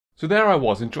So there I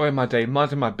was, enjoying my day,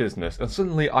 minding my business, and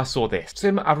suddenly I saw this.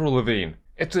 Sim Avril Lavigne.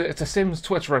 It's a Sims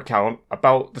Twitter account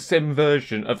about the Sim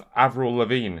version of Avril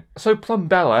Lavigne. So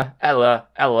Plumbella, Ella,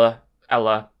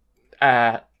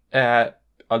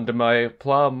 under my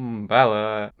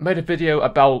Plumbella, made a video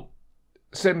about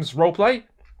Sims roleplay,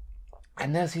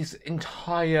 and there's his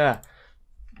entire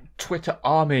Twitter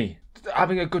army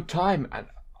having a good time, and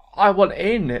I want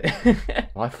in.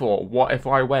 I thought, what if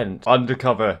I went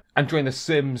undercover and joined the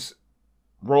Sims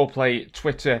roleplay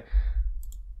Twitter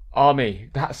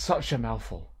army? That's such a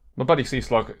mouthful. My buddy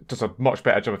C-Slog does a much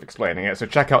better job of explaining it, so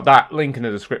check out that link in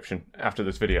the description after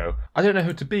this video. I don't know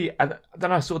who to be, and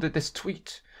then I saw this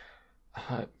tweet.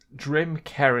 Jim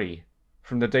Carrey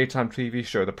from the daytime TV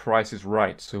show The Price is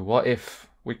Right. So what if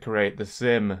we create the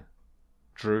Sim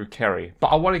Drew Carey? But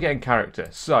I want to get in character,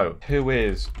 so who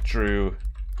is Drew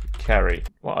Carey?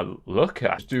 What a look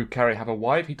at. Does Drew Carey have a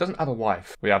wife? He doesn't have a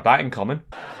wife. We have that in common.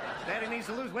 Daddy needs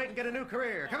to lose weight and get a new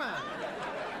career. Come on.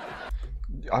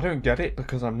 I don't get it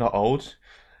because I'm not old,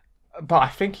 but I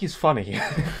think he's funny.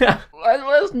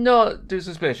 Let's not do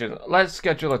suspicion. Let's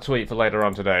schedule a tweet for later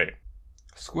on today.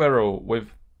 Squirrel with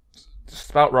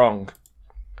spelt wrong.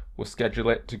 We'll schedule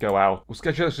it to go out. We'll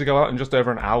schedule it to go out in just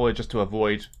over an hour, just to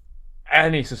avoid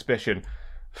any suspicion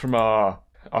from our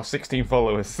 16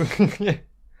 followers.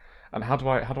 And how do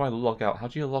I log out? How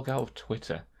do you log out of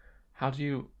Twitter? How do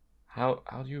you log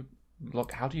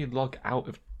out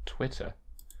of Twitter?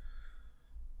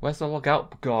 Where's the log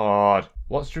out? God.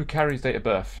 What's Drew Carey's date of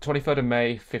birth? 23rd of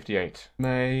May, 58.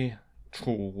 May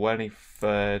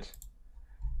 23rd,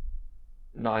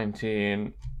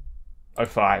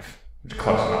 1905.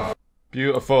 Close enough.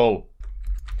 Beautiful.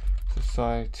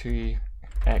 Society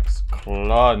X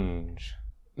Clunge.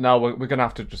 Now we're gonna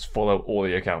have to just follow all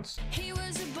the accounts. He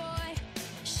was a boy,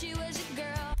 she was a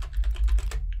girl.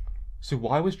 So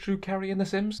why was Drew Carey in The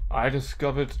Sims? I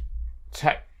discovered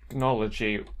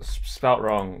technology spelt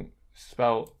wrong.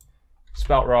 Spelt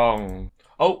wrong.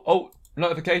 Oh,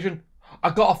 notification.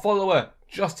 I got a follower.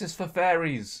 Justice for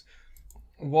fairies.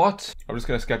 What? I'm just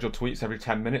gonna schedule tweets every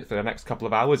 10 minutes for the next couple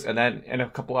of hours, and then in a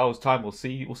couple of hours time we'll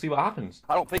see what happens.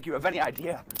 I don't think you have any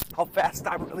idea how fast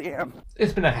I really am.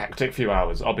 It's been a hectic few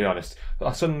hours, I'll be honest.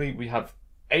 Suddenly we have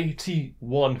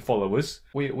 81 followers.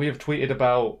 We have tweeted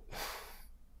about...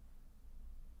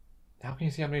 How can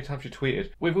you see how many times you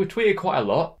tweeted? We've tweeted quite a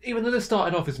lot, even though this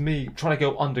started off as me trying to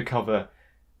go undercover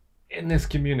in this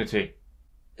community.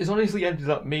 It's honestly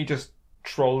ended up me just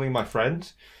trolling my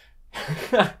friends.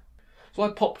 So I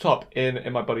popped up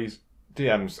in my buddy's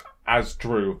DMs as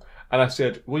Drew, and I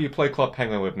said, will you play Club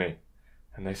Penguin with me?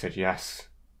 And they said yes.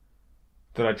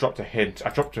 Then I dropped a hint. I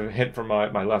dropped a hint from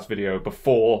my last video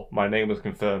before my name was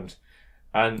confirmed,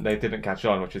 and they didn't catch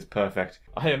on, which is perfect.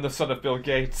 I am the son of Bill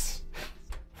Gates,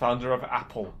 founder of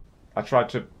Apple. I tried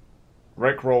to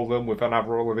rickroll them with an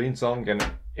Avril Lavigne song,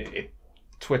 and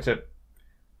Twitter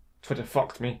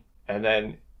fucked me. And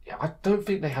then I don't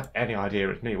think they have any idea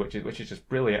it's me, which is just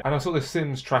brilliant. And I saw the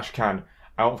Sims trash can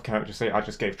out of character say I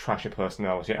just gave trash a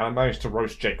personality, and I managed to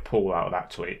roast Jake Paul out of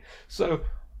that tweet. So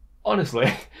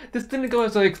honestly, this didn't go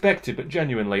as I expected, but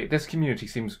genuinely, this community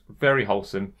seems very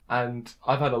wholesome, and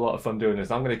I've had a lot of fun doing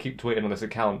this. I'm going to keep tweeting on this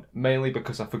account, mainly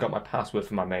because I forgot my password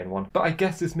for my main one. But I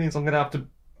guess this means I'm going to have to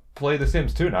play The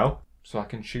Sims 2 now. So I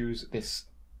can choose this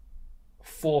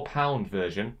 £4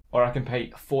 version, or I can pay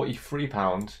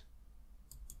 £43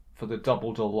 for the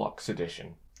Double Deluxe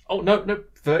edition. Oh, no,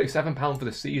 £37 for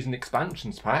the Season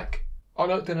Expansions pack. Oh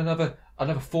no, then another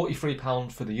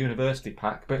 £43 for the University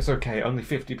pack, but it's okay, only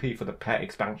 50p for the Pet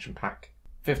Expansion pack.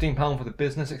 £15 for the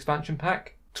Business Expansion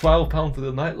pack. £12 for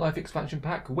the Nightlife Expansion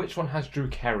pack. Which one has Drew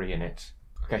Carey in it?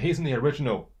 Okay, he's in the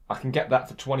original. I can get that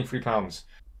for £23.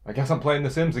 I guess I'm playing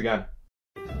The Sims again.